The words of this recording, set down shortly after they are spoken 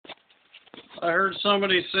I heard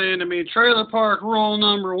somebody saying to me, trailer park rule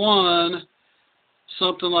number one,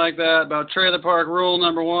 something like that, about trailer park rule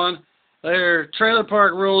number one. There, trailer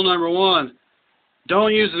park rule number one,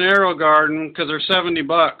 don't use an AeroGarden because they're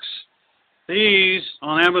 $70. These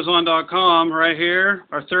on Amazon.com right here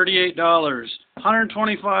are $38.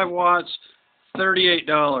 125 watts,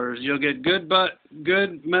 $38. You'll get good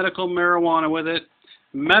medical marijuana with it.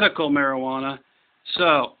 Medical marijuana.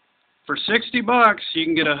 So, for $60, you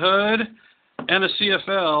can get a hood and a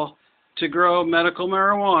CFL to grow medical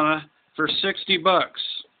marijuana for $60.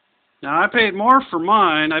 Now, I paid more for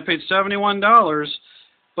mine. I paid $71,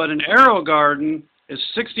 but an AeroGarden is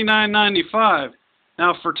 $69.95.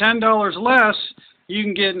 Now, for $10 less, you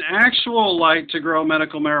can get an actual light to grow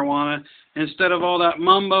medical marijuana instead of all that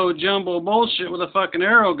mumbo-jumbo bullshit with a fucking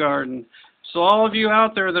AeroGarden. So all of you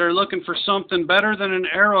out there that are looking for something better than an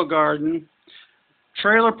AeroGarden,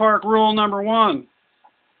 trailer park rule number one,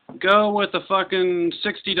 go with a fucking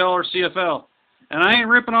 $60 CFL. And I ain't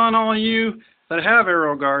ripping on all of you that have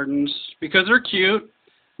AeroGardens because they're cute.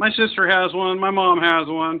 My sister has one. My mom has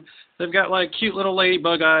one. They've got like cute little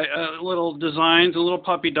ladybug little designs and little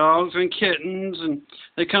puppy dogs and kittens, and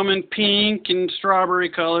they come in pink and strawberry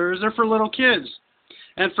colors. They're for little kids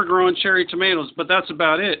and for growing cherry tomatoes, but that's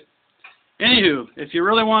about it. Anywho, if you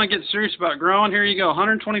really want to get serious about growing, here you go.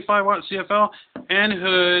 125 watt CFL and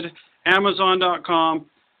hood, Amazon.com,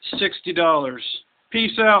 $60.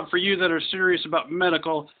 Peace out for you that are serious about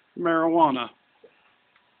medical marijuana.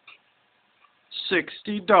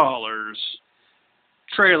 $60.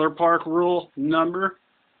 Trailer park rule number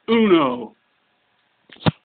uno.